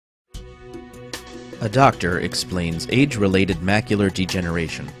A doctor explains age-related macular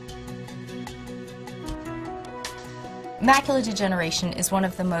degeneration. Macular degeneration is one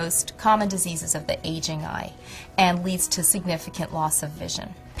of the most common diseases of the aging eye and leads to significant loss of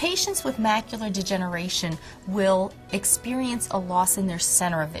vision. Patients with macular degeneration will experience a loss in their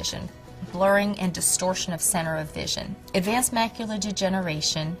center of vision, blurring and distortion of center of vision. Advanced macular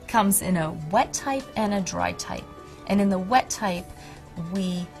degeneration comes in a wet type and a dry type. And in the wet type,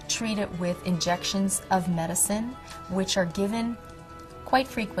 we treat it with injections of medicine, which are given quite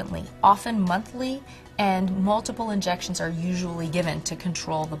frequently, often monthly, and multiple injections are usually given to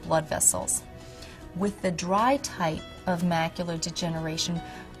control the blood vessels. With the dry type of macular degeneration,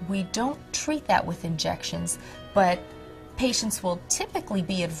 we don't treat that with injections, but patients will typically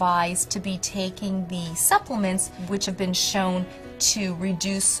be advised to be taking the supplements which have been shown to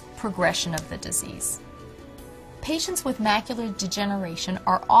reduce progression of the disease. Patients with macular degeneration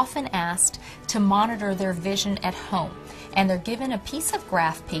are often asked to monitor their vision at home, and they're given a piece of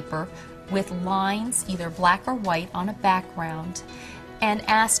graph paper with lines, either black or white, on a background, and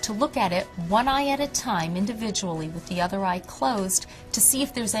asked to look at it one eye at a time individually with the other eye closed to see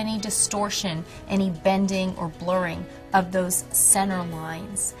if there's any distortion, any bending or blurring of those center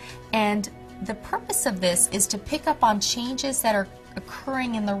lines. And the purpose of this is to pick up on changes that are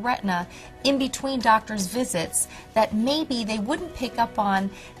occurring in the retina in between doctors' visits that maybe they wouldn't pick up on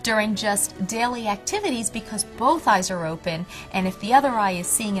during just daily activities because both eyes are open, and if the other eye is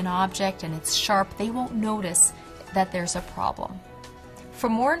seeing an object and it's sharp, they won't notice that there's a problem. For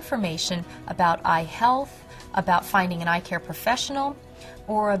more information about eye health, about finding an eye care professional,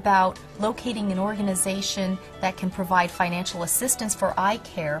 or about locating an organization that can provide financial assistance for eye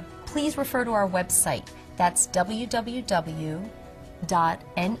care, please refer to our website. That's www.nei.nih.gov.